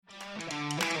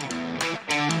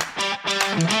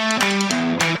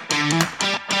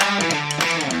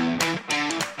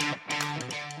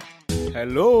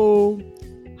Hello.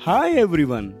 Hi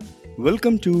everyone.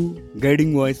 Welcome to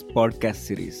Guiding Voice podcast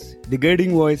series. The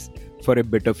Guiding Voice for a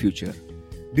better future.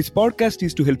 This podcast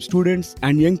is to help students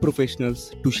and young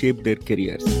professionals to shape their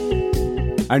careers.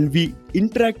 And we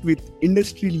interact with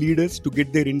industry leaders to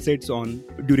get their insights on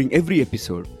during every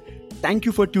episode. Thank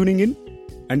you for tuning in.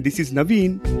 And this is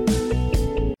Naveen.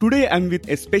 Today I'm with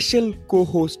a special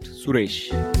co-host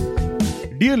Suresh.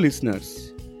 Dear listeners,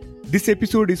 this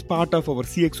episode is part of our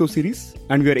CXO series,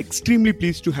 and we are extremely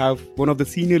pleased to have one of the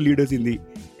senior leaders in the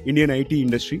Indian IT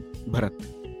industry, Bharath.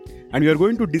 And we are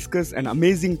going to discuss an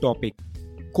amazing topic,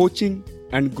 coaching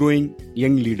and growing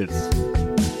young leaders.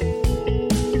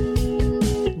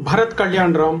 Bharath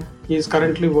Kalyanram is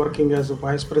currently working as a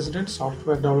Vice President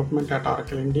Software Development at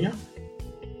Oracle India.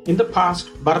 In the past,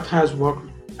 Bharath has worked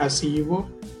as CEO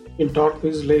in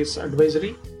Torquay's Lace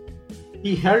Advisory.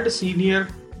 He held senior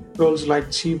roles like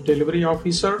Chief Delivery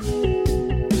Officer,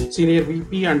 Senior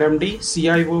VP and MD,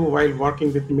 CIO while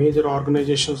working with major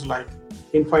organizations like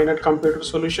Infinite Computer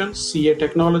Solutions, CA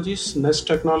Technologies, Nest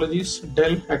Technologies,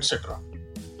 Dell, etc.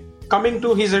 Coming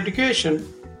to his education,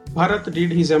 Bharath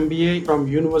did his MBA from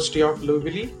University of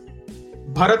Louisville.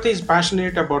 Bharath is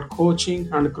passionate about coaching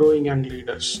and growing young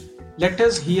leaders. Let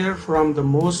us hear from the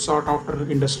most sought-after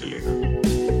industry leader.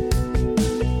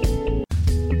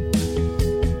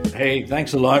 Hey,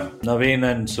 thanks a lot, Naveen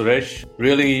and Suresh.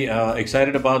 Really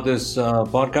excited about this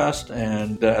podcast.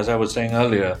 And as I was saying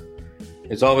earlier,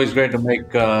 it's always great to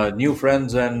make new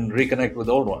friends and reconnect with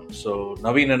old ones. So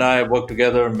Naveen and I worked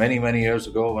together many, many years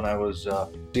ago when I was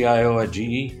CIO at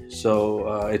GE.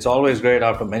 So it's always great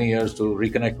after many years to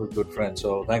reconnect with good friends.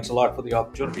 So thanks a lot for the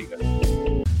opportunity, guys.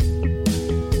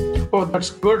 Oh,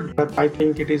 that's good. But I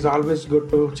think it is always good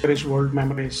to cherish old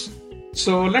memories.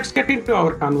 So let's get into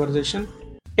our conversation.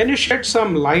 Can you shed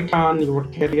some light on your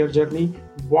career journey?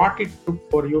 What it took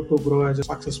for you to grow as a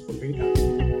successful leader?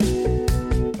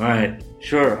 All right,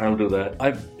 sure, I'll do that.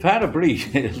 I've had a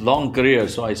pretty long career,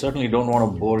 so I certainly don't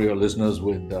want to bore your listeners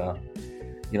with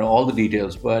all the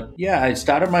details. But yeah, I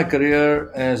started my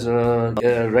career as a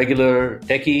regular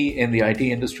techie in the IT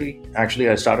industry. Actually,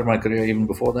 I started my career even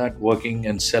before that, working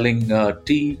and selling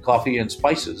tea, coffee, and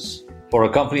spices for a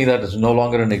company that is no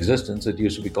longer in existence. It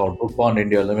used to be called Brook Bond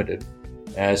India Limited.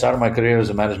 I started my career as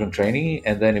a management trainee,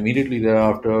 and then immediately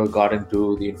thereafter got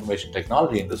into the information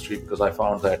technology industry because I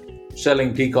found that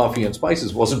selling tea, coffee, and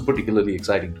spices wasn't particularly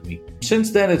exciting to me.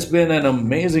 Since then, it's been an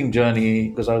amazing journey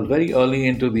because I was very early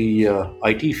into the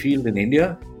IT field in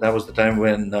India. That was the time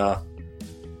when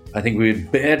I think we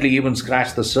had barely even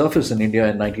scratched the surface in India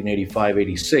in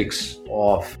 1985-86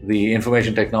 of the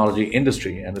information technology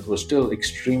industry, and it was still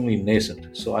extremely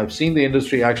nascent. So I've seen the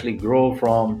industry actually grow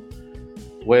from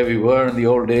where we were in the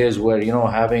old days where,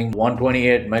 having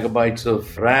 128 megabytes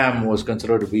of RAM was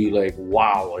considered to be like,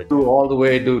 wow, all the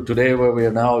way to today where we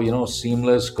are now,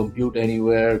 seamless, compute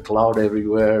anywhere, cloud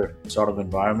everywhere sort of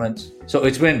environments. So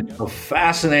it's been a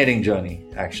fascinating journey,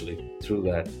 actually, through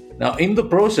that. Now, in the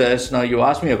process, you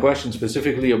asked me a question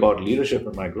specifically about leadership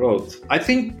and my growth. I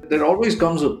think there always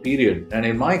comes a period, and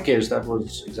in my case, that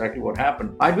was exactly what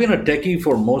happened. I'd been a techie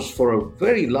for a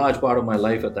very large part of my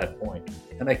life at that point.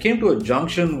 And I came to a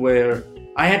junction where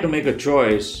I had to make a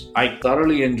choice. I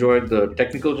thoroughly enjoyed the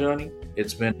technical journey.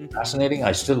 It's been fascinating.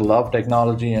 I still love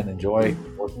technology and enjoy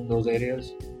working in those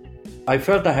areas. I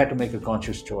felt I had to make a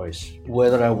conscious choice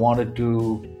whether I wanted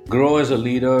to grow as a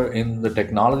leader in the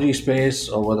technology space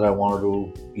or whether I wanted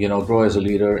to, grow as a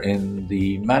leader in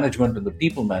the management and the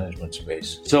people management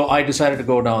space. So I decided to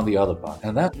go down the other path,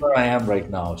 and that's where I am right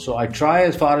now. So I try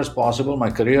as far as possible.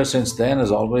 My career since then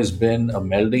has always been a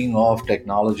melding of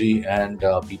technology and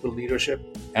people leadership.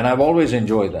 And I've always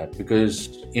enjoyed that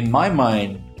because in my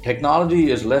mind,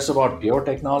 technology is less about pure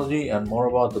technology and more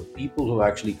about the people who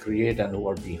actually create and who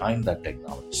are behind that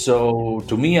technology. So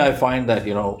to me, I find that,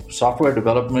 software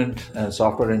development and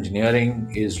software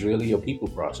engineering is really a people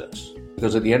process.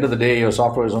 Because at the end of the day, your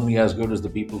software is only as good as the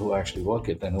people who actually work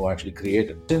it and who actually create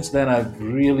it. Since then, I've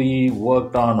really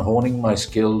worked on honing my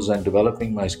skills and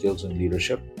developing my skills in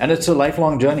leadership. And it's a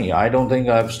lifelong journey. I don't think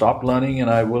I've stopped learning, and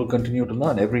I will continue to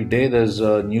learn. Every day, there's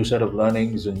a new set of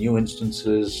learnings and new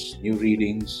instances, new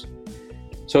readings.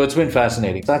 So it's been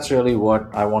fascinating. That's really what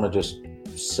I want to just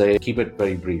say. Keep it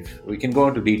very brief. We can go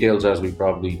into details as we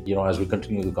as we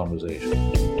continue the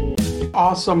conversation.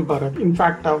 Awesome, Bharath. In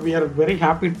fact, we are very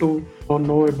happy to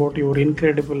know about your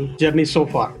incredible journey so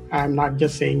far. I'm not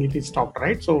just saying it is stopped,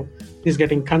 right? So it's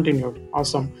getting continued.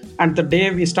 Awesome. And the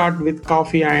day we start with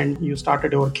coffee and you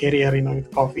started your career,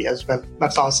 with coffee as well.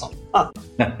 That's awesome.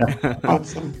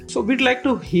 Awesome. So we'd like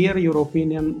to hear your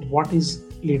opinion. What is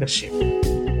leadership?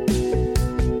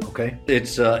 Okay.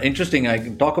 It's interesting. I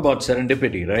can talk about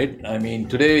serendipity, right? I mean,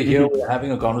 today here we're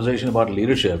having a conversation about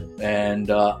leadership, and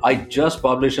I just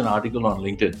published an article on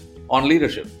LinkedIn on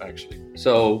leadership, actually.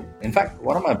 So, in fact,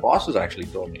 one of my bosses actually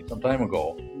told me some time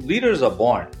ago, leaders are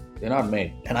born. They're not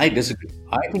made. And I disagree.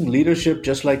 I think leadership,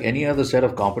 just like any other set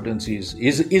of competencies,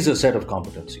 is a set of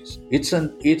competencies.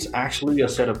 It's actually a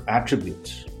set of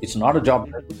attributes. It's not a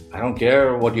job title. I don't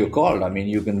care what you're called. I mean,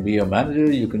 you can be a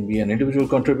manager, you can be an individual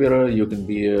contributor, you can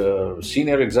be a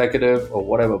senior executive or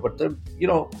whatever. But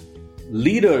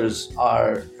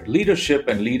leadership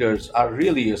and leaders are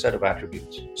really a set of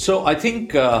attributes. So I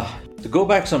think to go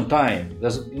back some time,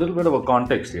 there's a little bit of a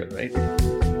context here, right?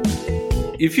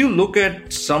 If you look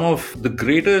at some of the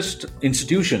greatest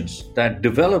institutions that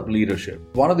develop leadership,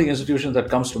 one of the institutions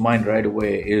that comes to mind right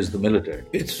away is the military.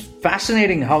 It's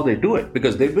fascinating how they do it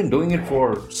because they've been doing it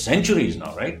for centuries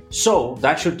now, right? So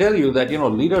that should tell you that,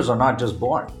 leaders are not just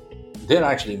born. They're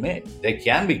actually made. They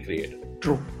can be created.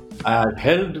 True. I've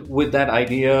held with that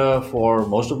idea for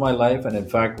most of my life. And in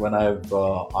fact, when I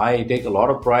take a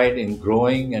lot of pride in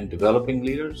growing and developing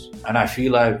leaders, and I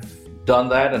feel I've done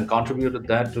that and contributed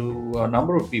that to a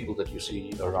number of people that you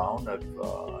see around. I've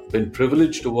been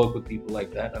privileged to work with people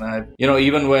like that. And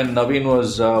even when Naveen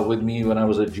was with me when I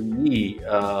was at GE,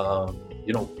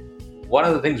 one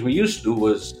of the things we used to do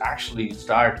was actually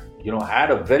start, had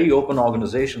a very open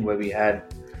organization where we had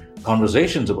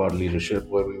conversations about leadership,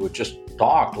 where we would just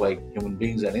talk like human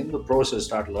beings and in the process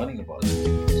start learning about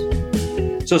it.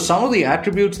 So some of the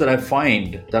attributes that I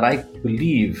find that I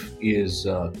believe is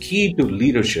key to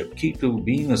leadership, key to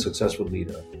being a successful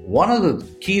leader. One of the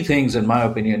key things, in my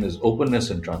opinion, is openness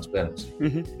and transparency.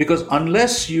 Mm-hmm. Because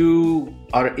unless you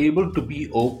are able to be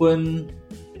open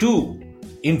to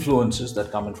influences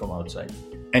that come in from outside,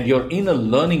 and you're in a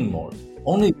learning mode,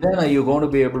 only then are you going to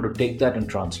be able to take that and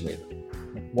translate it.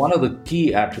 One of the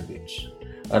key attributes.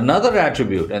 Another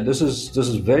attribute, and this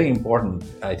is very important,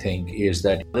 I think, is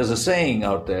that there's a saying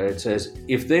out there. It says,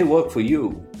 if they work for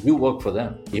you, you work for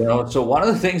them. So one of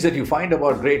the things that you find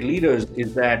about great leaders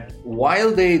is that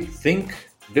while they think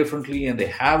differently and they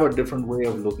have a different way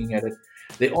of looking at it,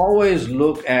 they always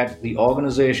look at the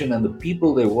organization and the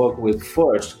people they work with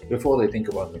first before they think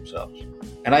about themselves.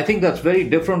 And I think that's very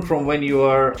different from when you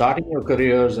are starting your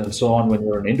careers and so on, when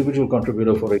you're an individual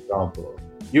contributor, for example.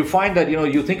 You find that,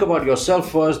 you think about yourself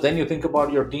first, then you think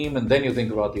about your team, and then you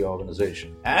think about the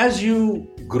organization. As you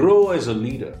grow as a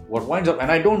leader, what winds up, and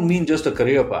I don't mean just a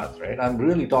career path, right? I'm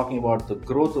really talking about the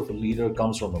growth of a leader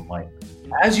comes from the mind.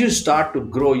 As you start to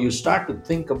grow, you start to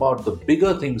think about the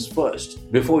bigger things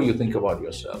first before you think about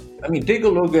yourself. I mean, take a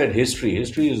look at history.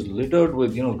 History is littered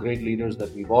with, great leaders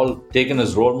that we've all taken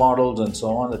as role models and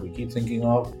so on that we keep thinking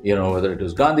of. Whether it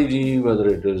is Gandhiji, whether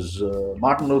it is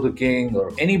Martin Luther King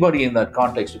or anybody in that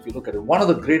context, if you look at it, one of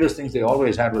the greatest things they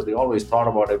always had was they always thought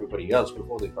about everybody else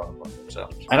before they thought about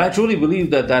themselves. And I truly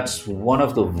believe that that's one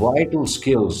of the vital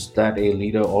skills that a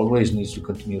leader always needs to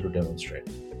continue to demonstrate.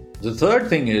 The third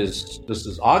thing is, this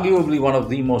is arguably one of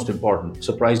the most important,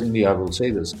 surprisingly I will say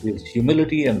this, is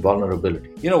humility and vulnerability.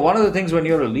 One of the things when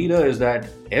you're a leader is that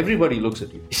everybody looks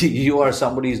at you. You are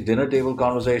somebody's dinner table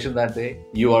conversation that day.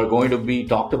 You are going to be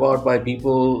talked about by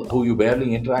people who you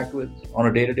barely interact with on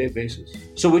a day-to-day basis.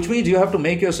 So which means you have to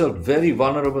make yourself very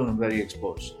vulnerable and very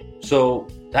exposed. So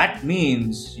that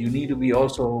means you need to be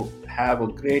also have a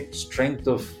great strength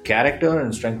of character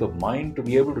and strength of mind to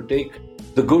be able to take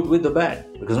the good with the bad,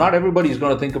 because not everybody is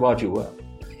going to think about you well.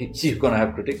 You're going to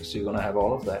have critics, you're going to have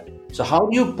all of that. So how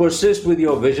do you persist with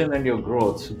your vision and your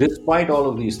growth despite all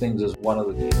of these things is one of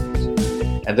the key things.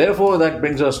 And therefore that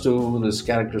brings us to this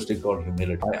characteristic called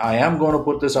humility. I am going to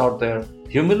put this out there.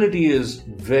 Humility is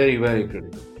very, very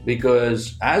critical,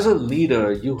 because as a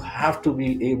leader, you have to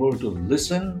be able to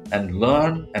listen and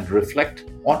learn and reflect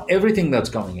on everything that's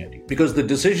coming at you, because the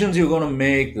decisions you're going to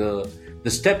make, the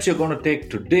steps you're going to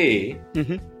take today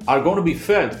are going to be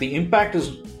felt. The impact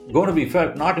is going to be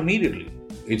felt not immediately.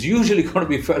 It's usually going to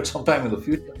be felt sometime in the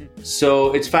future.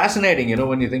 So it's fascinating,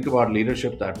 when you think about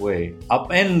leadership that way,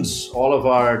 upends all of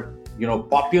our,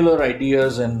 popular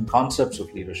ideas and concepts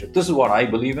of leadership. This is what I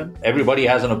believe in. Everybody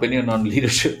has an opinion on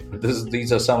leadership.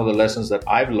 These are some of the lessons that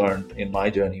I've learned in my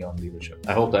journey on leadership.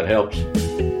 I hope that helps.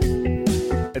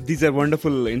 These are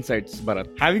wonderful insights, Bharath.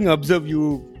 Having observed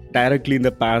you directly in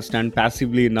the past and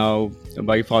passively now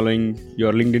by following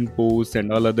your LinkedIn posts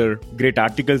and all other great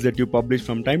articles that you publish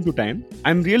from time to time,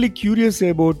 I'm really curious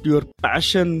about your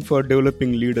passion for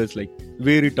developing leaders, like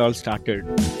where it all started.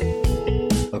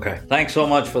 Okay. Thanks so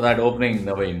much for that opening,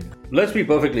 Naveen. Let's be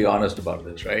perfectly honest about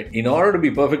this, right? In order to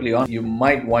be perfectly honest, you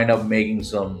might wind up making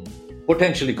some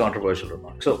potentially controversial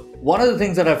remark. So one of the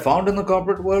things that I found in the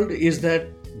corporate world is that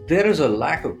there is a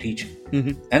lack of teaching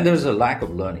and there is a lack of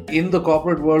learning. In the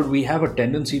corporate world, we have a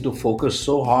tendency to focus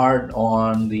so hard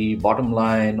on the bottom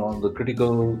line, on the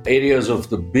critical areas of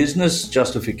the business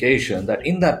justification, that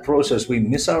in that process, we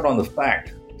miss out on the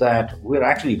fact that we're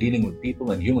actually dealing with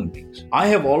people and human beings. I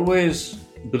have always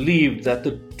believed that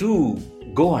the two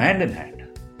go hand in hand.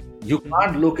 You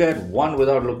can't look at one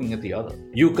without looking at the other.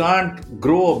 You can't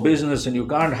grow a business and you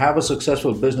can't have a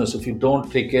successful business if you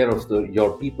don't take care of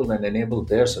your people and enable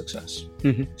their success.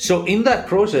 So in that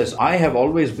process, I have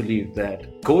always believed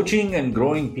that coaching and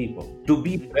growing people to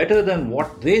be better than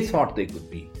what they thought they could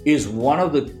be is one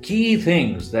of the key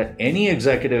things that any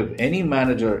executive, any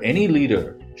manager, any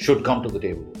leader should come to the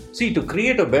table with. See, to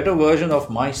create a better version of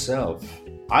myself,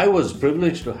 I was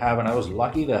privileged to have, and I was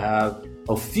lucky to have,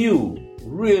 a few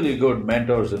really good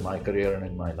mentors in my career and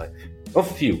in my life. A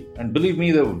few. And believe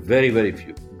me, there were very, very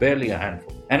few. Barely a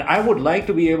handful. And I would like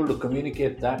to be able to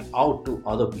communicate that out to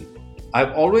other people.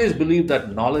 I've always believed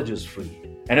that knowledge is free.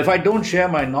 And if I don't share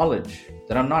my knowledge,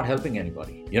 then I'm not helping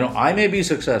anybody. I may be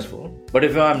successful, but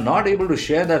if I'm not able to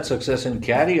share that success and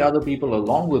carry other people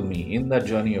along with me in that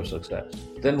journey of success,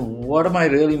 then what am I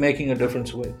really making a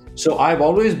difference with? So I've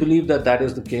always believed that that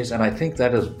is the case, and I think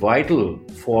that is vital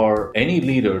for any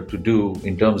leader to do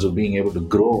in terms of being able to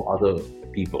grow other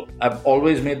people. I've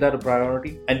always made that a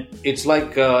priority. And it's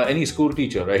like any school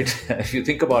teacher, right? If you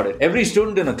think about it, every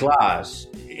student in a class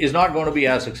is not going to be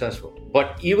as successful.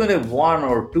 But even if one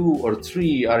or two or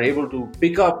three are able to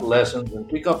pick up lessons and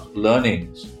pick up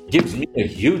learnings, gives me a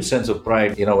huge sense of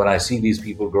pride, when I see these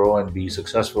people grow and be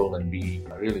successful and be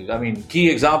really, key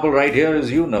example right here is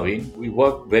you, Naveen. We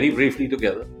work very briefly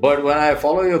together. But when I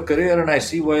follow your career and I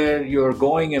see where you're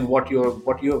going and what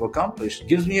you have accomplished,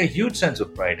 gives me a huge sense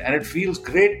of pride. And it feels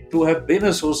great to have been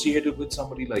associated with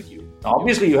somebody like you. Now,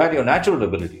 obviously, you had your natural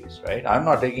abilities, right? I'm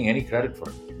not taking any credit for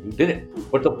it. You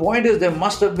didn't. But the point is, there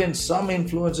must have been some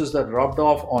influences that rubbed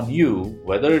off on you,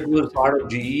 whether it was part of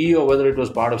GE or whether it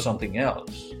was part of something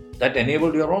else, that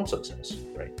enabled your own success,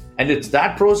 right? And it's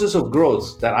that process of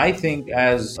growth that I think,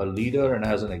 as a leader and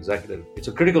as an executive, it's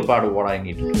a critical part of what I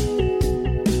need to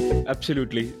do.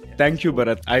 Absolutely. Thank you,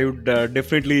 Bharath. I would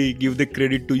definitely give the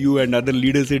credit to you and other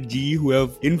leaders at GE who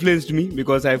have influenced me,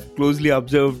 because I've closely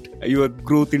observed your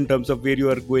growth in terms of where you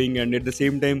are going, and at the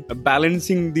same time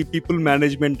balancing the people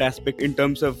management aspect in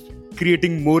terms of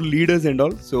creating more leaders and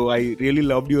all. So I really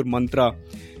loved your mantra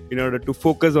in order to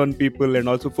focus on people and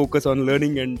also focus on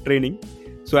learning and training.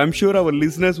 So I'm sure our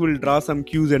listeners will draw some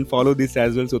cues and follow this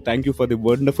as well. So thank you for the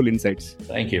wonderful insights.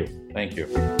 Thank you. Thank you.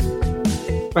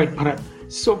 Right, Bharath.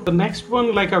 So the next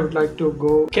one, I would like to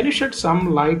go. Can you shed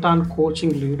some light on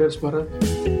coaching leaders, Bharath?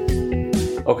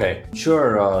 Okay,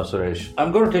 sure, Suresh.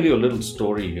 I'm going to tell you a little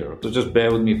story here. So just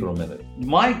bear with me for a minute.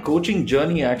 My coaching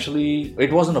journey, actually,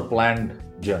 it wasn't a planned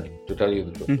journey, to tell you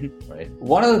the truth, right?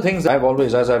 One of the things I've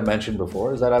always, as I've mentioned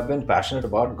before, is that I've been passionate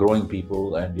about growing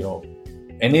people and,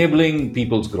 enabling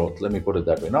people's growth. Let me put it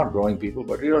that way. Not growing people,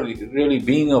 but really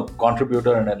being a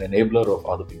contributor and an enabler of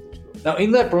other people's growth. Now,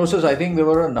 in that process, I think there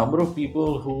were a number of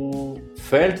people who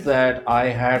felt that I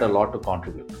had a lot to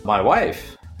contribute. My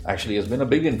wife actually has been a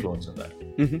big influence in that.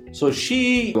 So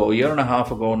she, a year and a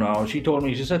half ago now, she told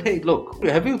me, she said, hey, look,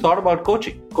 have you thought about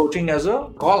coaching? Coaching as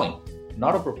a calling.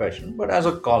 Not a profession, but as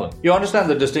a calling. You understand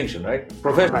the distinction, right?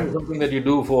 Profession is something that you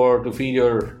do to feed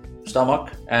your stomach,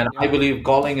 and I believe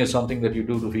calling is something that you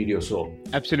do to feed your soul.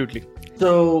 Absolutely.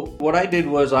 So what I did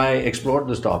was I explored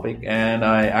this topic, and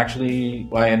I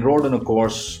enrolled in a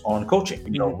course on coaching,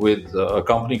 with a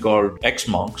company called X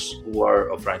Monks, who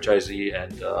are a franchisee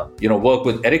and, work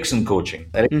with Ericsson Coaching.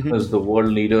 Ericsson is the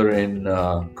world leader in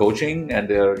coaching, and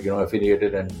they're,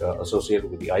 affiliated and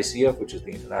associated with the ICF, which is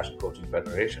the International Coaching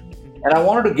Federation. And I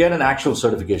wanted to get an actual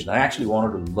certification. I actually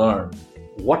wanted to learn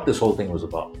what this whole thing was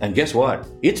about. And guess what?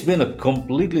 It's been a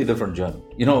completely different journey.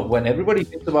 When everybody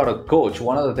thinks about a coach,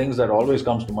 one of the things that always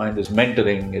comes to mind is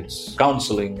mentoring, it's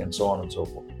counseling, and so on and so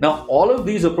forth. Now, all of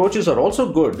these approaches are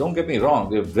also good. Don't get me wrong.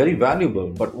 They're very valuable.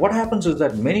 But what happens is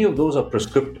that many of those are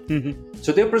prescriptive.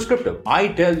 So they're prescriptive. I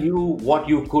tell you what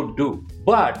you could do,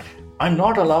 but I'm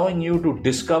not allowing you to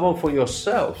discover for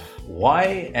yourself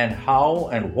why and how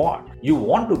and what you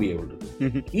want to be able to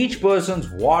do. Each person's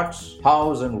whats,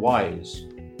 hows, and whys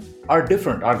are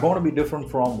going to be different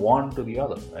from one to the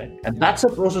other, right? And that's a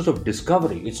process of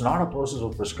discovery. It's not a process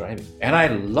of prescribing. And I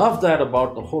love that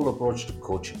about the whole approach to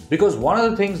coaching. Because one of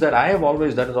the things that has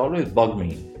always bugged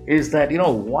me is that,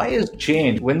 why is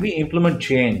change? When we implement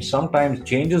change, sometimes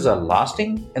changes are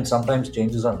lasting and sometimes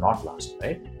changes are not lasting,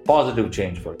 right? positive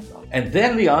change, for example. And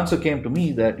then the answer came to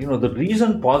me that, the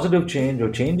reason positive change or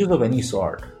changes of any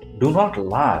sort do not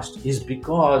last is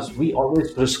because we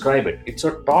always prescribe it. It's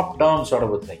a top-down sort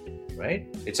of a thing, right?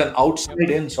 It's an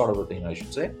outside-in sort of a thing, I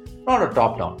should say. Not a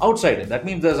top-down, outside-in. That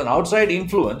means there's an outside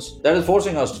influence that is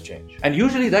forcing us to change. And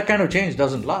usually that kind of change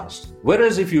doesn't last.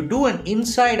 Whereas if you do an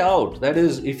inside-out, that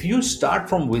is, if you start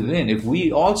from within, if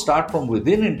we all start from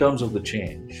within in terms of the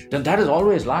change, then that is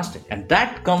always lasting. And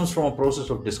that comes from a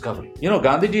process of discovery.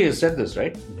 Gandhiji has said this,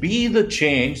 right? Be the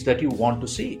change that you want to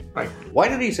see. Right. Why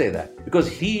did he say that? Because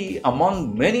he,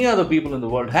 among many other people in the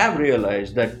world, have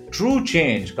realized that true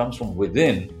change comes from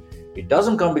within. It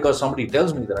doesn't come because somebody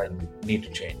tells me that I need to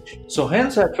change. So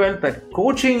hence I felt that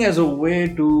coaching as a way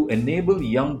to enable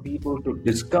young people to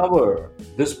discover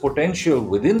this potential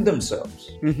within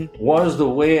themselves was the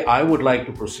way I would like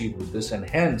to proceed with this. And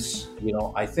hence,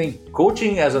 I think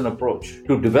coaching as an approach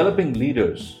to developing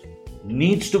leaders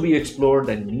needs to be explored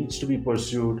and needs to be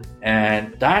pursued.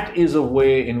 And that is a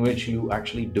way in which you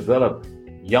actually develop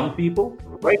young people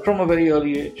right from a very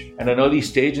early age and an early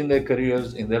stage in their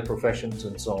careers, in their professions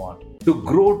and so on, to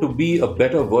grow to be a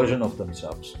better version of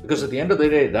themselves. Because at the end of the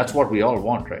day, that's what we all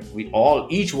want, right?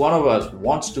 Each one of us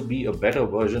wants to be a better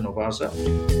version of ourselves.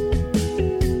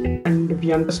 And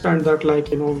we understand that,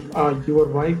 your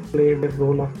wife played a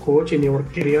role of coach in your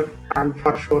career and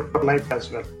for sure for life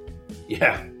as well.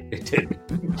 Yeah, it did.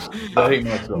 Very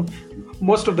much so.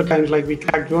 Most of the times, we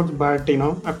crack jokes, but,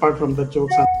 apart from the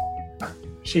jokes,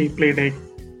 she played a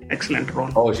excellent role.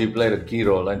 Oh, she played a key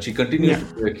role, and she continues to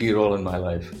play a key role in my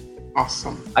life.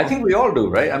 Awesome. I think we all do,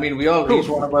 right? I mean, each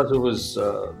one of us who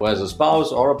has a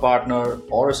spouse or a partner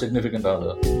or a significant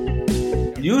other.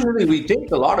 Usually we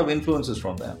take a lot of influences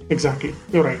from them. Exactly.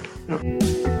 You're right. Yeah.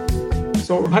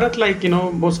 So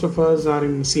Bharath, most of us are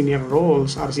in senior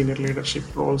roles or senior leadership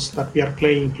roles that we are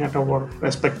playing at our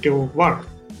respective work.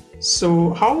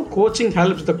 So how coaching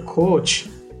helps the coach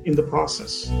in the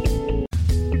process?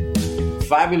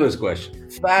 Fabulous question.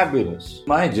 Fabulous.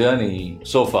 My journey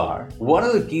so far, one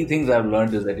of the key things I've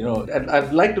learned is that,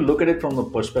 I'd like to look at it from the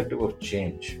perspective of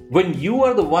change. When you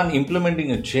are the one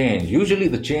implementing a change, usually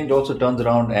the change also turns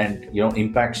around and,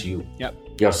 impacts you,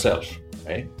 yourself,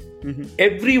 right? Mm-hmm.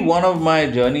 Every one of my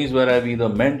journeys where I've either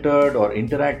mentored or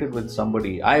interacted with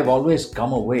somebody, I've always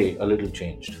come away a little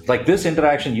changed. Like this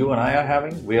interaction you and I are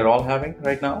having, we are all having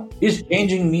right now, is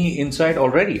changing me inside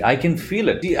already. I can feel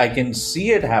it. I can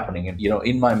see it happening,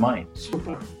 in my mind.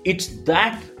 Super. It's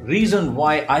that reason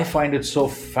why I find it so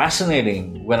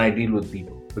fascinating when I deal with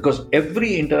people. Because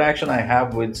every interaction I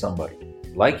have with somebody,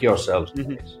 like yourselves,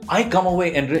 I come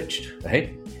away enriched,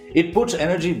 right? It puts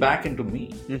energy back into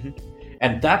me.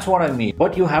 And that's what I mean.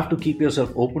 But you have to keep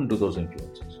yourself open to those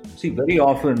influences. See, very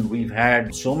often we've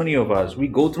had so many of us, we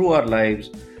go through our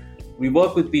lives, we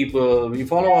work with people, we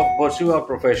pursue our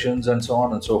professions and so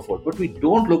on and so forth. But we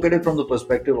don't look at it from the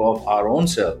perspective of our own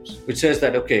selves, which says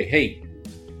that, okay, hey,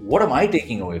 what am I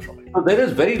taking away from it? So there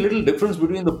is very little difference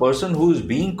between the person who is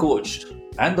being coached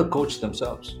and the coach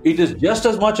themselves. It is just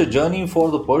as much a journey for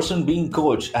the person being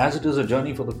coached as it is a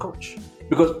journey for the coach.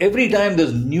 Because every time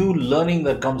there's new learning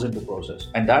that comes into process.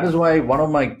 And that is why one of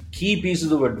my key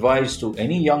pieces of advice to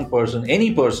any young person,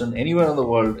 anywhere in the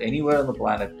world, anywhere on the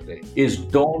planet today, is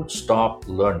don't stop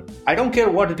learning. I don't care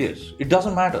what it is. It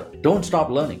doesn't matter. Don't stop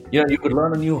learning. You could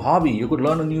learn a new hobby. You could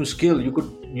learn a new skill. You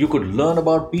could learn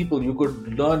about people. You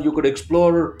could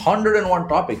explore 101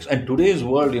 topics. And today's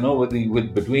world,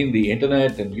 with between the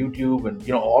internet and YouTube and,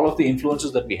 all of the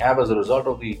influences that we have as a result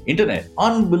of the internet,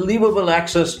 unbelievable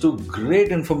access to great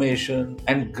information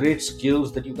and great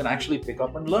skills that you can actually pick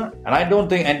up and learn. And I don't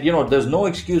think, there's no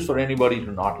excuse for anybody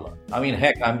to not learn. I mean,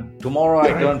 heck, tomorrow I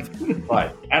turn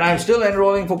 55 and I'm still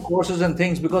enrolling for courses and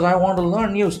things because I want to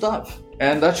learn new stuff.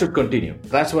 And that should continue.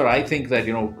 That's where I think that,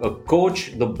 a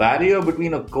coach, the barrier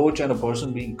between a coach and a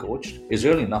person being coached is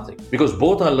really nothing. Because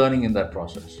both are learning in that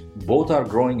process. Both are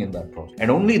growing in that process.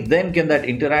 And only then can that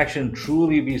interaction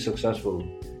truly be successful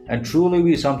and truly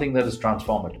be something that is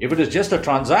transformative. If it is just a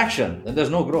transaction, then there's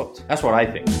no growth. That's what I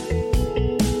think.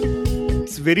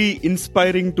 It's very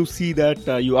inspiring to see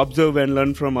that you observe and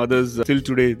learn from others till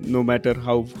today, no matter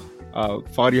how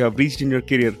far you have reached in your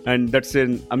career. And that's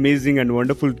an amazing and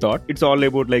wonderful thought. It's all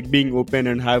about being open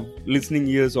and have listening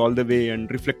ears all the way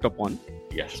and reflect upon.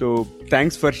 Yes. So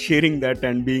thanks for sharing that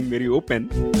and being very open.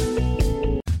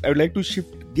 I would like to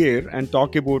shift gear and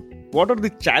talk about what are the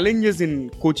challenges in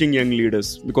coaching young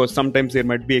leaders, because sometimes there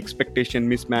might be expectation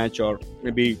mismatch, or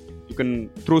maybe you can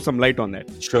throw some light on that.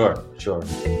 Sure.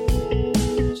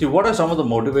 See, what are some of the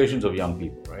motivations of young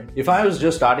people, right? If I was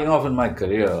just starting off in my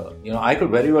career, I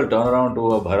could very well turn around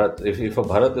to a Bharath. If a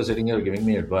Bharath is sitting here giving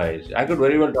me advice, I could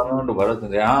very well turn around to Bharath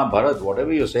and say, Bharath,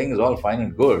 whatever you're saying is all fine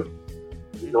and good.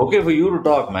 It's okay for you to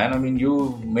talk, man. I mean,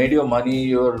 you made your money,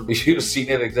 you're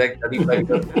senior exec, 35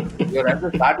 years. I'm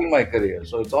just starting my career.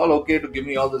 So it's all okay to give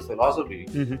me all this philosophy.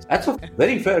 That's a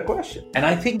very fair question. And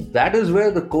I think that is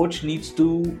where the coach needs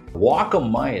to walk a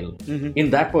mile in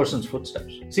that person's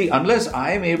footsteps. See, unless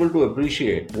I am able to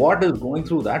appreciate what is going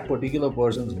through that particular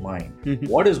person's mind,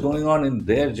 what is going on in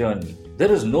their journey,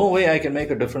 there is no way I can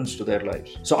make a difference to their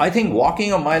lives. So I think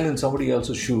walking a mile in somebody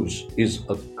else's shoes is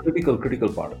a critical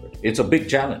part of it. It's a big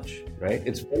challenge, right?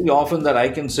 It's very often that I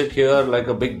can sit here like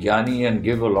a big jnani and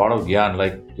give a lot of gyan.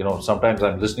 Like, sometimes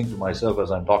I'm listening to myself as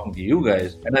I'm talking to you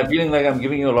guys and I'm feeling like I'm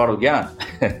giving you a lot of gyan.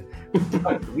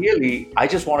 But really, I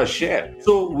just want to share.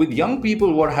 So with young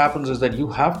people, what happens is that you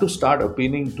have to start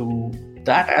appealing to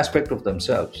that aspect of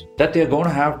themselves that they're going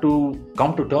to have to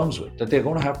come to terms with, that they're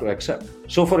going to have to accept.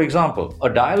 So for example, a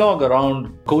dialogue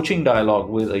around coaching dialogue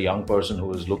with a young person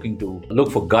who is looking to look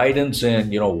for guidance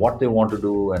in, what they want to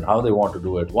do and how they want to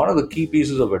do it. One of the key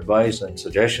pieces of advice and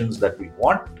suggestions that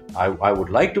I would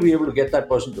like to be able to get that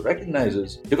person to recognize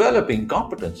is developing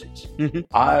competencies.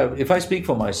 If I speak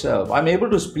for myself, I'm able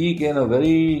to speak in a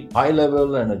very high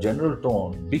level and a general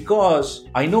tone because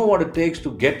I know what it takes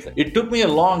to get there. It took me a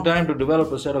long time to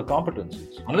develop a set of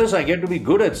competencies. Unless I get to be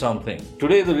good at something.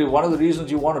 Today, one of the reasons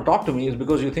you want to talk to me is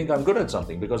because you think I'm good at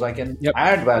something, because I can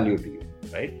add value to you,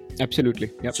 right?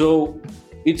 Absolutely. Yep. So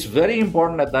it's very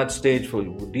important at that stage for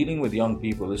you, dealing with young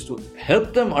people, is to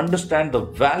help them understand the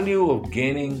value of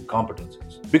gaining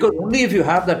competencies. Because only if you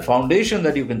have that foundation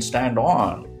that you can stand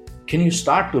on, can you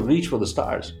start to reach for the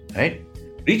stars, right?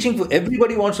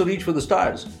 Everybody wants to reach for the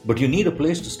stars, but you need a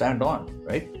place to stand on,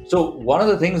 right? So one of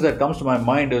the things that comes to my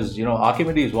mind is,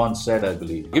 Archimedes once said, I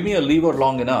believe, give me a lever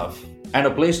long enough and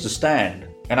a place to stand,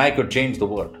 and I could change the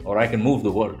world, or I can move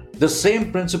the world. The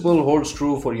same principle holds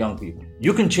true for young people.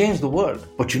 You can change the world,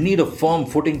 but you need a firm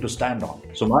footing to stand on.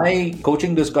 So my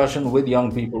coaching discussion with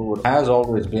young people has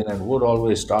always been and would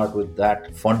always start with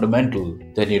that fundamental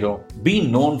that, be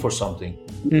known for something.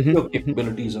 Your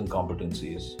capabilities and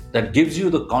competencies that gives you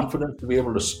the confidence to be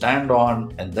able to stand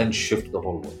on and then shift the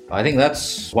whole world. I think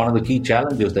that's one of the key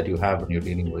challenges that you have when you're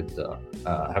dealing with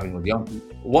having with young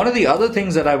people. One of the other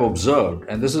things that I've observed,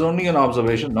 and this is only an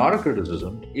observation, not a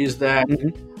criticism, is that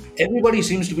everybody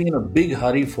seems to be in a big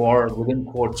hurry for, within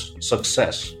quotes,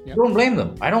 success. I don't blame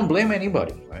them. I don't blame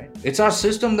anybody, right? It's our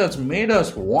system that's made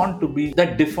us want to be,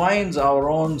 that defines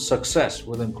our own success,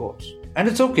 within quotes. And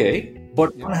it's okay.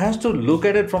 But one has to look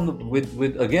at it from with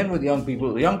young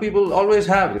people. Young people always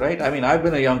have, right? I mean, I've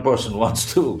been a young person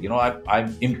once too.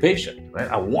 I'm impatient, right?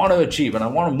 I want to achieve and I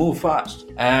want to move fast.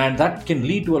 And that can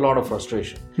lead to a lot of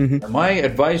frustration. And my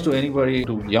advice to anybody,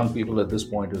 to young people at this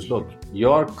point is, look,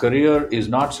 your career is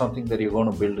not something that you're going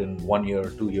to build in 1 year,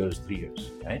 2 years, 3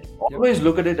 years, right? Always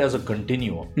look at it as a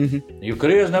continuum. Your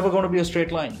career is never going to be a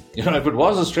straight line. If it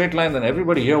was a straight line, then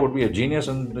everybody here would be a genius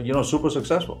and, super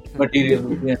successful.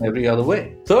 Materially and every other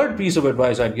way. Third piece of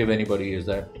advice I'd give anybody is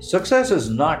that success is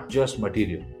not just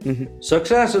material.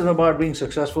 Success is about being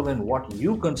successful in what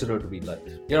you consider to be life.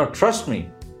 Trust me,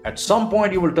 at some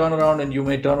point you will turn around and you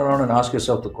may turn around and ask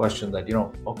yourself the question that,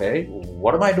 okay,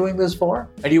 what am I doing this for?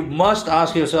 And you must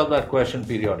ask yourself that question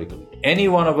periodically. Any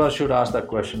one of us should ask that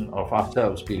question of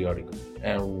ourselves periodically.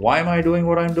 And why am I doing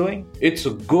what I'm doing? It's a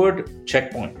good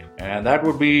checkpoint. And that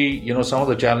would be, some of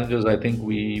the challenges I think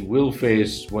we will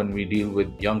face when we deal with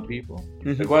young people.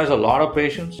 It requires a lot of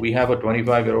patience. We have a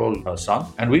 25-year-old son,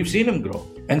 and we've seen him grow.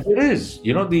 And there is,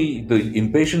 the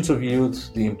impatience of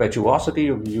youth, the impetuosity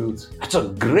of youth. That's a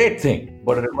great thing,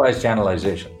 but it requires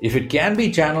channelization. If it can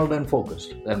be channeled and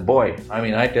focused, then boy,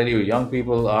 I tell you, young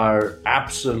people are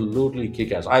absolutely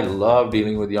kick-ass. I love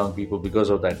dealing with young people because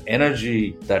of that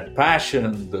energy, that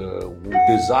passion, the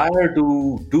desire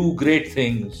to do great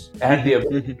things, and the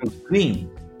ability to dream,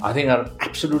 I think are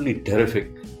absolutely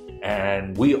terrific.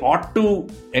 And we ought to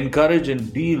encourage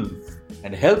and deal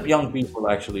and help young people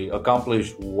actually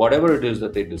accomplish whatever it is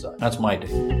that they desire. That's my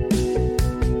take.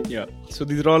 Yeah. So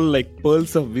these are all like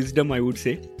pearls of wisdom, I would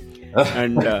say.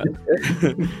 And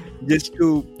just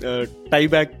to tie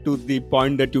back to the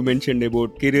point that you mentioned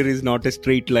about career is not a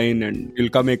straight line and you'll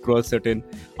come across certain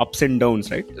ups and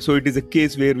downs, right? So it is a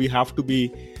case where we have to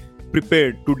be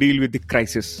prepared to deal with the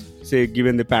crisis, say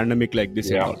given the pandemic like this.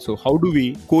 And all. So how do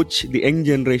we coach the young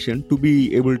generation to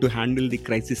be able to handle the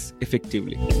crisis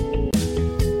effectively?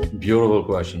 Beautiful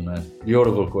question, man.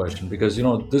 Beautiful question. Because,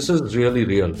 this is really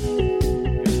real.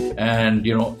 And,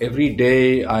 every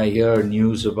day I hear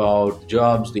news about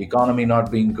jobs, the economy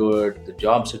not being good, the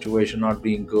job situation not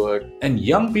being good. And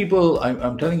young people,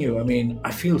 I'm telling you,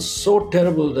 I feel so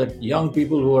terrible that young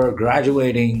people who are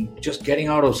graduating, just getting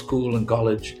out of school and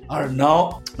college,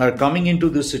 are coming into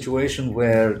this situation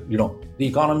where, the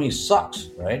economy sucks,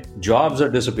 right? Jobs are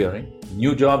disappearing.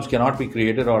 New jobs cannot be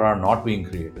created or are not being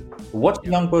created. What's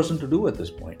a young person to do at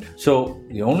this point? So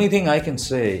the only thing I can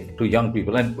say to young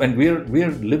people, and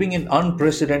we're living in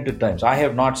unprecedented times. I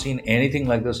have not seen anything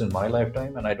like this in my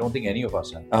lifetime, and I don't think any of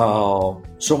us have.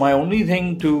 So my only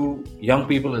thing to young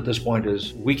people at this point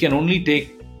is we can only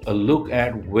take a look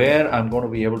at where I'm going to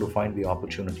be able to find the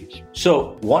opportunities.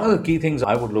 So one of the key things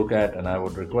I would look at and I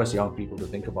would request young people to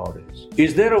think about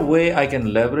is there a way I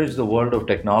can leverage the world of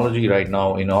technology right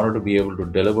now in order to be able to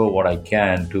deliver what I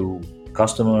can to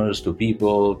customers, to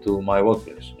people, to my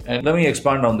workplace? And let me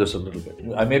expand on this a little bit.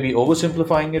 I may be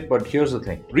oversimplifying it, but here's the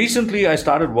thing. Recently, I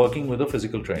started working with a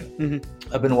physical trainer.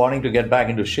 Mm-hmm. I've been wanting to get back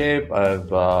into shape. I've,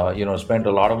 spent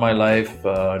a lot of my life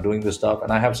doing this stuff,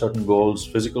 and I have certain goals,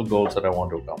 physical goals that I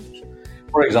want to accomplish.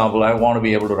 For example, I want to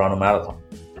be able to run a marathon.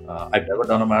 I've never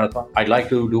done a marathon. I'd like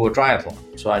to do a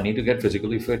triathlon. So I need to get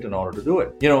physically fit in order to do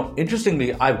it.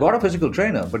 Interestingly, I've got a physical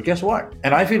trainer, but guess what?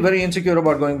 And I feel very insecure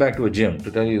about going back to a gym,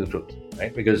 to tell you the truth,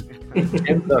 right? Because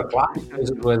gyms are classic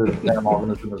places where the damn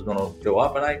organism is going to show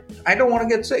up, and I don't want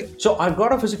to get sick. So I've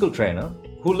got a physical trainer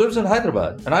who lives in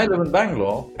Hyderabad, and I live in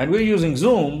Bangalore, and we're using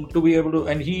Zoom to be able to,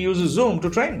 and he uses Zoom to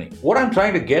train me. What I'm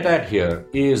trying to get at here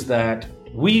is that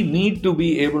we need to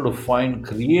be able to find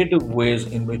creative ways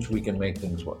in which we can make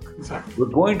things work. Exactly.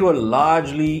 We're going to a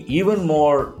largely even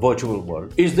more virtual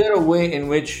world. Is there a way in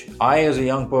which I, as a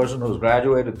young person who's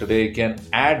graduated today, can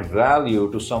add value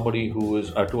to somebody who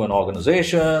is to an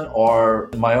organization or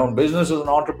my own business as an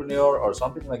entrepreneur or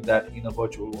something like that in a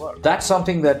virtual world? That's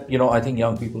something that, I think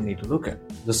young people need to look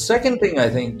at. The second thing I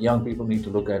think young people need to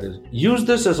look at is use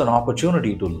this as an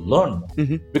opportunity to learn,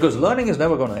 because learning is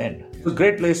never going to end. It's a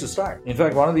great place to start. In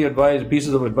fact, one of the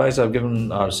pieces of advice I've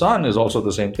given our son is also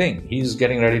the same thing. He's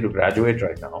getting ready to graduate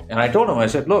right now. And I told him, I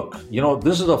said, look,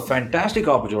 this is a fantastic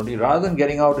opportunity. Rather than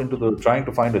getting out into trying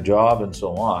to find a job and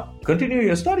so on, continue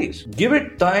your studies. Give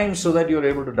it time so that you're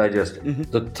able to digest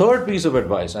it. The third piece of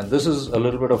advice, and this is a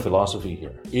little bit of philosophy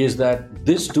here, is that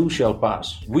this too shall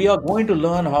pass. We are going to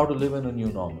learn how to live in a new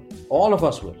normal. All of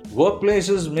us will.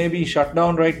 Workplaces may be shut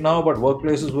down right now, but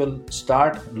workplaces will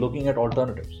start looking at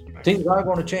alternatives. Things are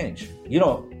going to change.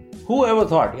 Whoever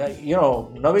thought,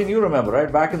 Naveen, you remember,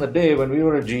 right? Back in the day when we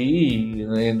were at GE in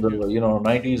the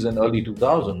 90s and early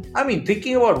 2000s,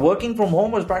 thinking about working from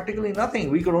home was practically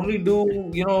nothing. We could only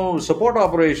do, support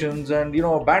operations and,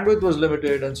 bandwidth was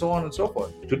limited and so on and so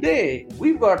forth. Today,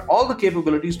 we've got all the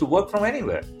capabilities to work from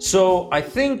anywhere. So I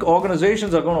think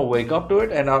organizations are going to wake up to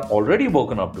it and are already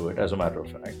woken up to it, as a matter of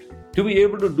fact, to be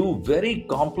able to do very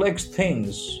complex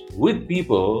things with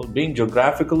people being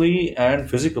geographically and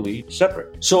physically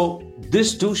separate. So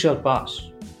this too shall pass.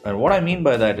 And what I mean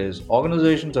by that is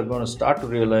organizations are going to start to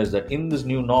realize that in this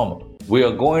new normal, we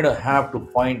are going to have to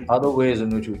find other ways in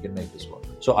which we can make this work.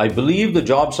 So I believe the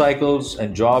job cycles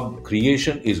and job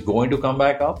creation is going to come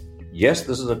back up. Yes,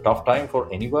 this is a tough time for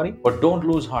anybody, but don't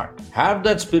lose heart. Have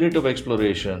that spirit of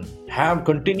exploration.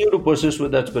 Continue to persist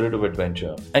with that spirit of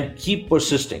adventure and keep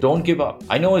persisting. Don't give up.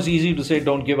 I know it's easy to say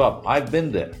don't give up. I've been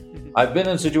there. I've been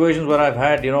in situations where I've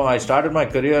had, I started my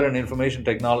career in information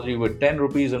technology with 10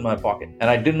 rupees in my pocket, and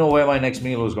I didn't know where my next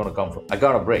meal was going to come from. I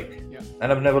got a break,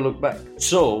 and I've never looked back.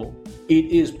 So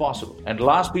it is possible. And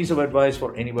last piece of advice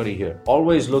for anybody here,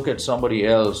 always look at somebody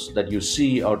else that you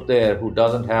see out there who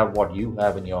doesn't have what you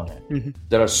have in your hand.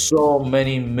 There are so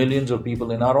many millions of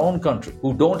people in our own country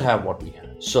who don't have what we have.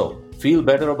 So feel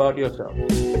better about yourself.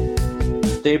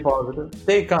 Stay positive,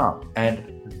 stay calm,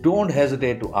 and don't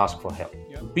hesitate to ask for help.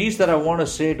 The piece that I want to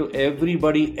say to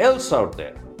everybody else out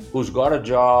there who's got a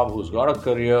job, who's got a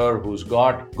career, who's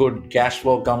got good cash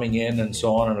flow coming in and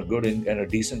so on, and a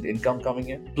decent income coming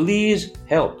in, please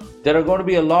help. There are going to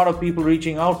be a lot of people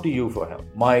reaching out to you for help.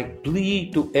 My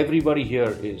plea to everybody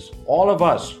here is all of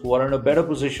us who are in a better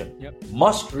position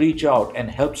must reach out and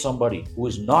help somebody who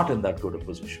is not in that good a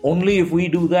position. Only if we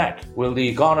do that will the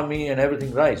economy and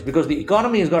everything rise, because the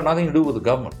economy has got nothing to do with the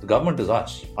government. The government is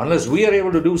us. Unless we are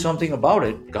able to do something about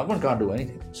it, government can't do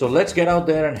anything. So let's get out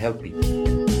there and help people.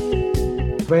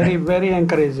 Very, very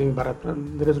encouraging,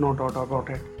 Bharath. There is no doubt about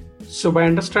it. So by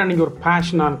understanding your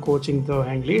passion on coaching the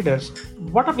young leaders,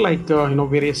 what are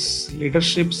various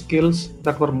leadership skills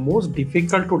that were most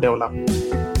difficult to develop?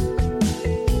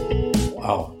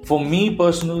 Wow. For me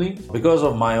personally, because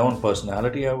of my own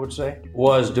personality, I would say,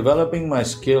 was developing my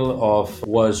skill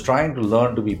was trying to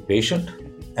learn to be patient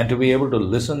and to be able to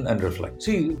listen and reflect.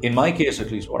 See, in my case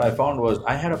at least, what I found was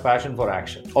I had a passion for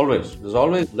action. Always. There's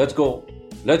always, let's go.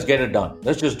 Let's get it done.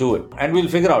 Let's just do it. And we'll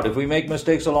figure out. If we make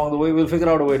mistakes along the way, we'll figure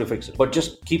out a way to fix it. But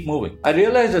just keep moving. I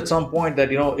realized at some point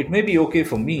that, it may be okay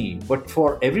for me, but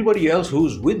for everybody else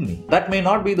who's with me, that may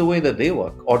not be the way that they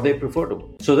work or they prefer to work.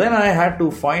 So then I had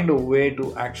to find a way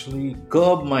to actually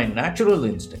curb my natural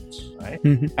instincts, right?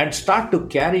 And start to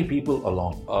carry people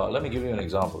along. Let me give you an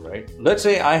example, right? Let's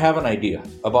say I have an idea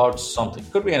about something.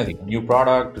 Could be anything. A new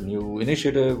product, a new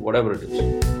initiative, whatever it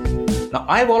is. Now,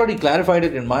 I've already clarified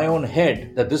it in my own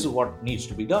head that this is what needs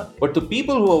to be done. But the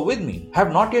people who are with me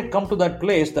have not yet come to that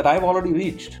place that I've already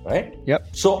reached, right?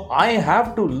 Yep. So I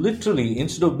have to literally,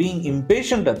 instead of being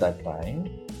impatient at that time,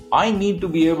 I need to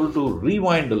be able to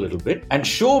rewind a little bit and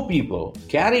show people,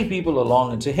 carry people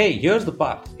along and say, hey, here's the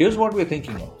path. Here's what we're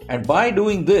thinking of. And by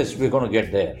doing this, we're going to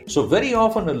get there. So very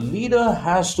often a leader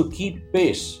has to keep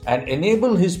pace and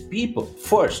enable his people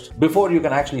first before you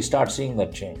can actually start seeing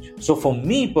that change. So for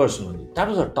me personally, that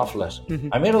was a tough lesson.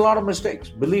 I made a lot of mistakes.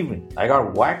 Believe me, I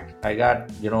got whacked. I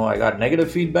got negative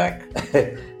feedback.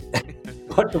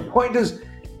 But the point is,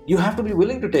 you have to be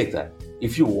willing to take that.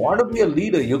 If you want to be a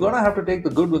leader, you're going to have to take the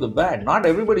good with the bad. Not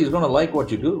everybody is going to like what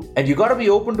you do. And you got to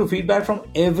be open to feedback from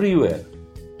everywhere.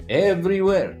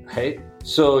 Everywhere, right?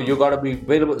 So you got to be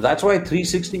available. That's why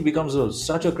 360 becomes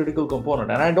such a critical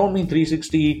component. And I don't mean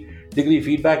 360-degree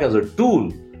feedback as a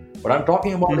tool, but I'm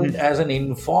talking about it as an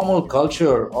informal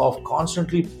culture of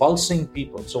constantly pulsing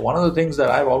people. So one of the things that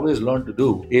I've always learned to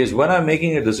do is when I'm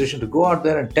making a decision to go out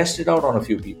there and test it out on a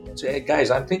few people and say, hey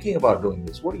guys, I'm thinking about doing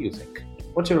this. What do you think?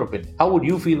 What's your opinion? How would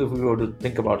you feel if we were to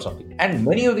think about something? And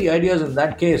many of the ideas in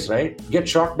that case, right, get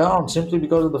shot down simply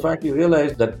because of the fact you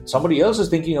realize that somebody else is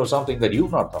thinking of something that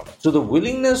you've not thought of. So the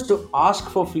willingness to ask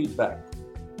for feedback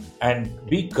and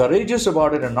be courageous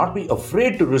about it and not be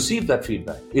afraid to receive that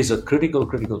feedback is a critical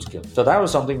skill. So that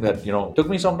was something that, took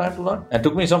me some time to learn and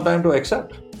took me some time to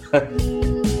accept.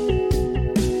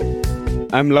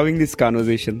 I'm loving this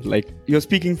conversation. Like, you're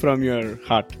speaking from your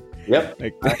heart. Yep.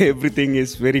 Like everything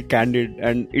is very candid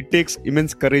and it takes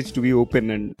immense courage to be open,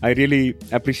 and I really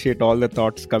appreciate all the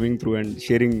thoughts coming through and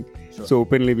sharing so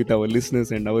openly with our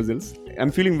listeners and ourselves. I'm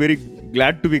feeling very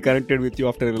glad to be connected with you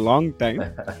after a long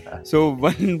time. So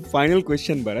one final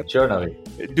question, Bharath. Sure,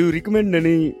 Navi. Do you recommend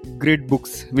any great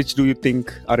books which do you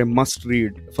think are a must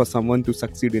read for someone to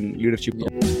succeed in leadership?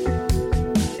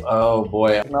 Oh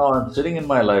boy, now I'm sitting in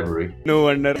my library. No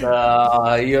wonder.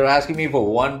 You're asking me for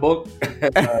one book?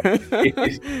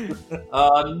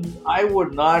 I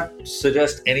would not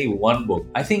suggest any one book.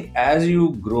 I think as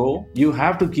you grow, you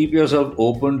have to keep yourself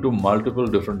open to multiple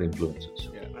different influences.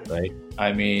 Right?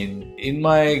 I mean, in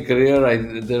my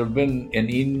career, there have been an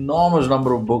enormous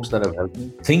number of books that have helped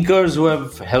me. Thinkers who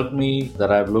have helped me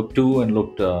that I've looked to and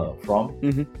looked from.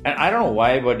 And I don't know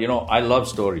why, but I love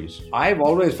stories. I've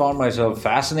always found myself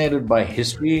fascinated by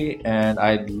history, and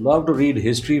I love to read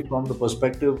history from the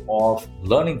perspective of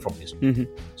learning from history.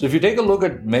 So if you take a look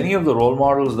at many of the role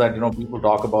models that people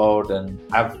talk about and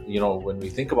have, when we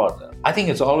think about them, I think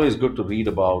it's always good to read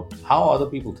about how other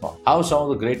people thought, how some of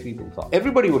the great people thought.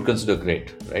 Everybody would consider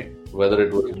great, right? Whether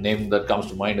it was a name that comes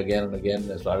to mind again and again,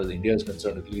 as far as India is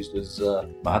concerned, at least, is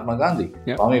Mahatma Gandhi,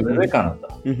 Swami Vivekananda,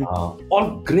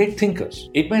 all great thinkers.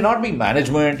 It may not be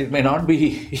management, it may not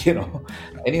be,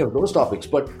 any of those topics,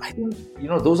 but I think,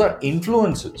 those are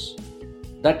influences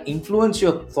that influence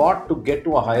your thought to get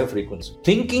to a higher frequency.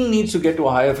 Thinking needs to get to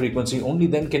a higher frequency. Only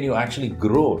then can you actually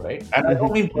grow, right? And I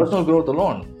don't mean personal growth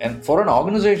alone. And for an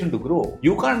organization to grow,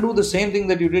 you can't do the same thing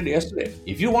that you did yesterday.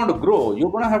 If you want to grow, you're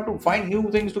going to have to find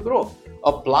new things to grow.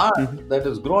 A plant that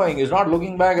is growing is not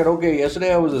looking back at, okay,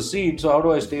 yesterday I was a seed, so how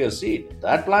do I stay a seed?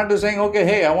 That plant is saying, okay,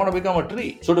 hey, I want to become a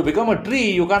tree. So to become a tree,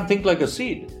 you can't think like a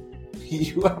seed.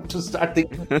 You have to start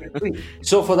thinking like a tree.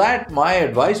 So for that, my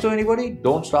advice to anybody,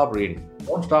 don't stop reading.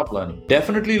 Don't stop learning.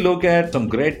 Definitely look at some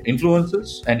great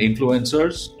influences and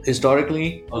influencers.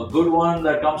 Historically, a good one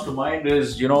that comes to mind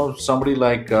is, somebody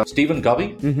like Stephen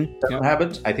Covey, Seven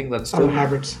Habits. I think that's still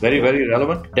very, very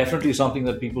relevant. Definitely something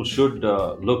that people should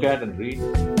look at and read.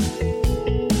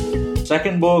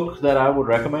 Second book that I would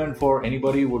recommend for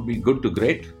anybody would be Good to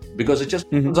Great, because it just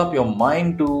opens up your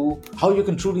mind to how you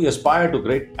can truly aspire to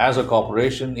great as a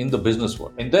corporation in the business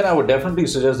world. And then I would definitely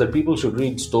suggest that people should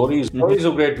read stories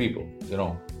of great people.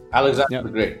 Alexander the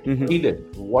Great. He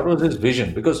did. What was his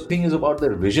vision? Because the thing is about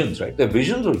their visions, right? Their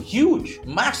visions are huge,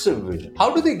 massive vision.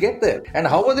 How do they get there? And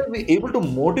how are they able to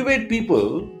motivate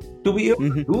people to be able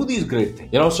to do these great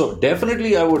things. So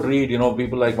definitely I would read,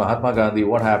 people like Mahatma Gandhi,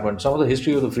 what happened, some of the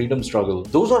history of the freedom struggle.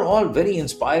 Those are all very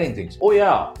inspiring things. Oh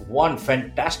yeah, one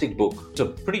fantastic book. It's a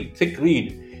pretty thick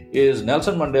read. Is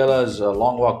Nelson Mandela's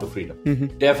Long Walk to Freedom.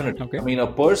 Definitely. Okay. I mean,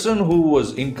 a person who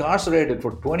was incarcerated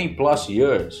for 20 plus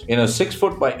years in a 6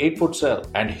 foot by 8 foot cell,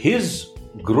 and his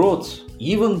growth,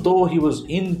 even though he was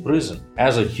in prison,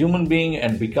 as a human being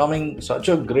and becoming such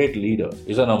a great leader,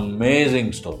 is an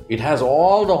amazing story. It has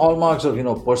all the hallmarks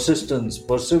of, persistence,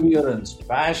 perseverance,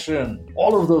 passion,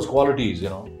 all of those qualities,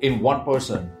 in one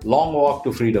person. Long Walk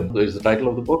to Freedom is the title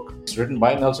of the book. It's written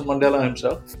by Nelson Mandela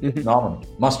himself. Phenomenal.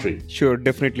 Must read. Sure,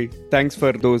 definitely. Thanks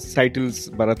for those titles,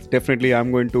 Bharath. Definitely,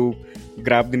 I'm going to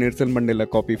grab the Nelson Mandela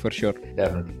copy for sure.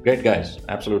 Definitely. Great guys.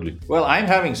 Absolutely. Well, I'm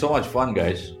having so much fun,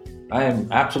 guys. I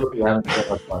am absolutely having so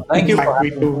much fun. Thank you for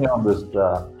having me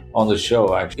on this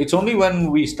show. Actually, it's only when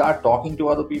we start talking to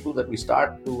other people that we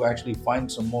start to actually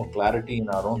find some more clarity in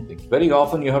our own thinking. Very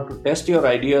often, you have to test your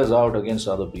ideas out against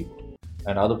other people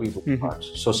and other people's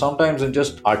thoughts. So sometimes, in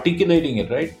just articulating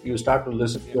it, right, you start to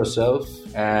listen to yourself,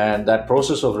 and that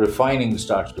process of refining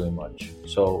starts to emerge.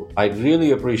 So I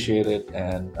really appreciate it,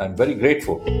 and I'm very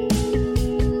grateful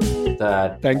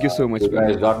that thank you so much. You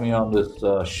guys got me on this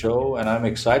show, and I'm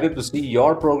excited to see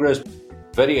your progress.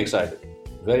 Very excited.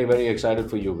 Very, very excited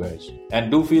for you guys.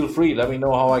 And do feel free. Let me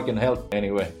know how I can help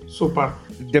anyway. Super.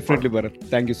 Definitely, Bharath.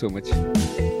 Thank you so much.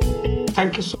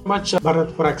 Thank you so much,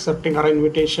 Bharath, for accepting our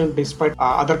invitation despite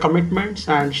other commitments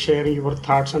and sharing your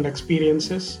thoughts and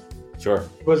experiences. Sure.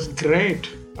 It was great.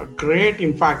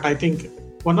 In fact, I think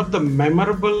one of the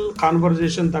memorable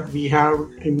conversations that we have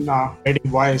in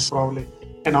Guiding Voice, probably.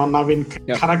 Naveen,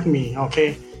 correct me,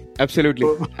 okay? Absolutely.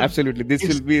 Absolutely. This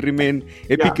will remain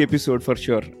epic episode for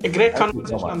sure. A great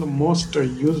conversation on the most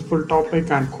useful topic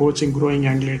and coaching growing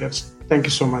young leaders. Thank you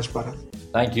so much, Bharath.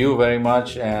 Thank you very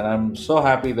much. And I'm so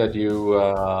happy that you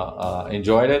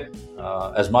enjoyed it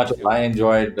as much as I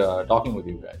enjoyed talking with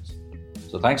you guys.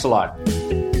 So thanks a lot.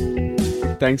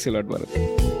 Thanks a lot,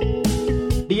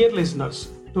 Bharath. Dear listeners,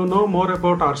 to know more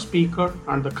about our speaker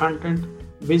and the content,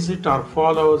 visit or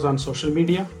follow us on social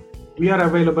media. We are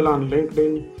available on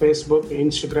LinkedIn, Facebook,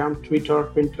 Instagram, Twitter,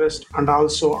 Pinterest, and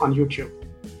also on YouTube.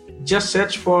 Just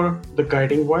search for The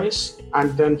Guiding Voice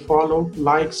and then follow,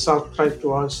 like, subscribe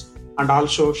to us, and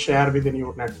also share within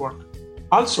your network.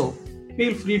 Also,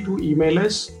 feel free to email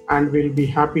us and we'll be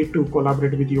happy to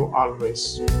collaborate with you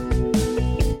always.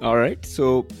 Alright,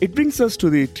 so it brings us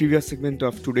to the trivia segment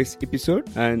of today's episode.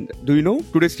 And do you know,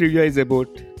 today's trivia is about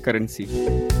currency.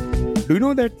 Do you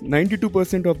know that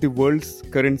 92% of the world's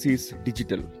currency is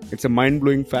digital? It's a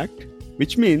mind-blowing fact,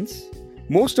 which means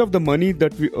most of the money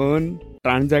that we earn,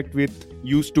 transact with,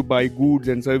 use to buy goods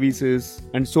and services,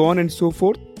 and so on and so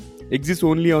forth, exists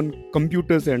only on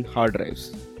computers and hard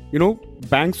drives.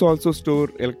 Banks also store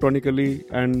electronically,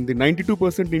 and the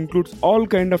 92% includes all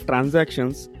kind of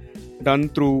transactions done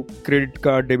through credit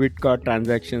card, debit card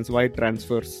transactions, wire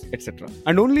transfers, etc.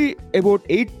 And only about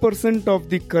 8% of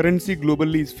the currency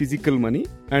globally is physical money,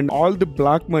 and all the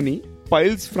black money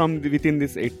piles from within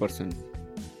this 8%.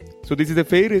 So this is a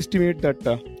fair estimate that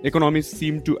economists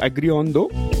seem to agree on,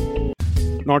 though.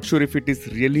 Not sure if it is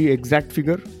really exact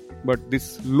figure, but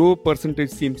this low percentage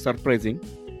seems surprising.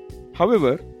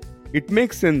 However, it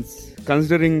makes sense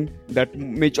considering that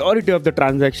majority of the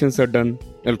transactions are done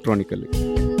electronically.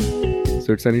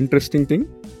 So it's an interesting thing,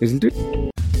 isn't it?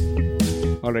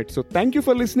 Alright, so thank you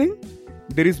for listening.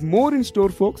 There is more in store,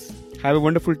 folks. Have a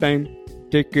wonderful time.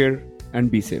 Take care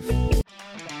and be safe.